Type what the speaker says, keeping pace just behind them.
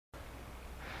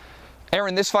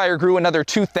Aaron, this fire grew another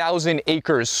 2,000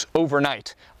 acres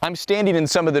overnight. I'm standing in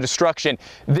some of the destruction.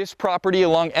 This property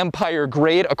along Empire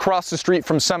Grade across the street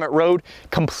from Summit Road,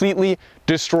 completely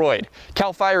destroyed.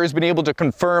 CAL FIRE has been able to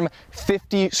confirm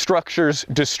 50 structures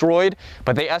destroyed,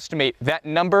 but they estimate that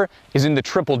number is in the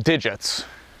triple digits.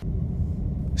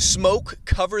 Smoke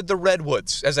covered the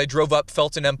redwoods as I drove up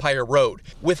Felton Empire Road,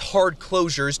 with hard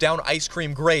closures down Ice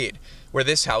Cream Grade, where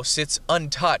this house sits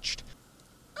untouched.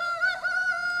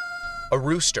 A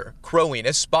rooster crowing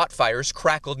as spot fires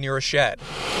crackled near a shed.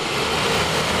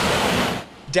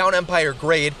 Down Empire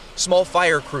Grade, small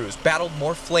fire crews battled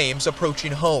more flames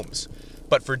approaching homes.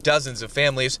 But for dozens of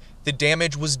families, the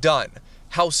damage was done.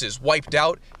 Houses wiped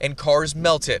out and cars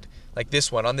melted, like this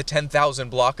one on the 10,000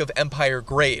 block of Empire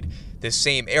Grade. This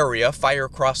same area, fire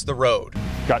crossed the road.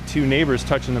 Got two neighbors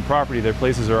touching the property. Their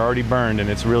places are already burned, and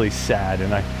it's really sad.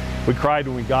 And we cried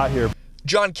when we got here.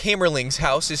 John Kamerling's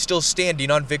house is still standing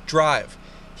on Vic Drive.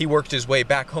 He worked his way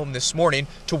back home this morning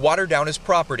to water down his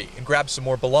property and grab some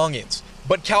more belongings.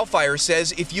 But CAL FIRE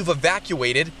says if you've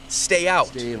evacuated, stay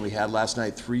out. And we had last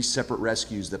night 3 separate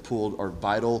rescues that pulled our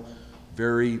vital,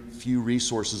 very few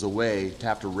resources away to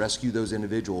have to rescue those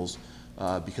individuals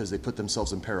because they put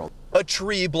themselves in peril. A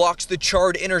tree blocks the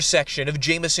charred intersection of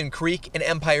Jameson Creek and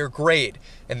Empire Grade,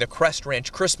 and the Crest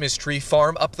Ranch Christmas tree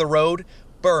farm up the road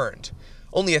burned.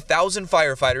 Only 1,000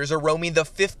 firefighters are roaming the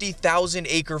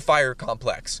 50,000-acre fire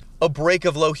complex. A break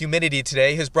of low humidity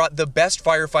today has brought the best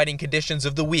firefighting conditions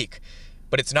of the week,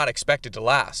 but it's not expected to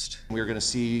last. We're going to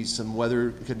see some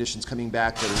weather conditions coming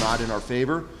back that are not in our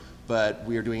favor, but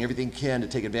we are doing everything we can to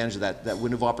take advantage of that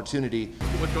window of opportunity.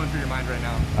 What's going through your mind right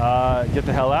now? Get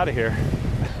the hell out of here.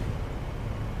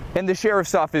 And the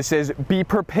sheriff's office says be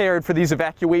prepared for these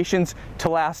evacuations to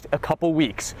last a couple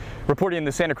weeks. Reporting in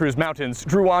the Santa Cruz Mountains,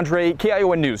 Drew Andre,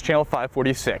 KION News, Channel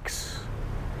 546.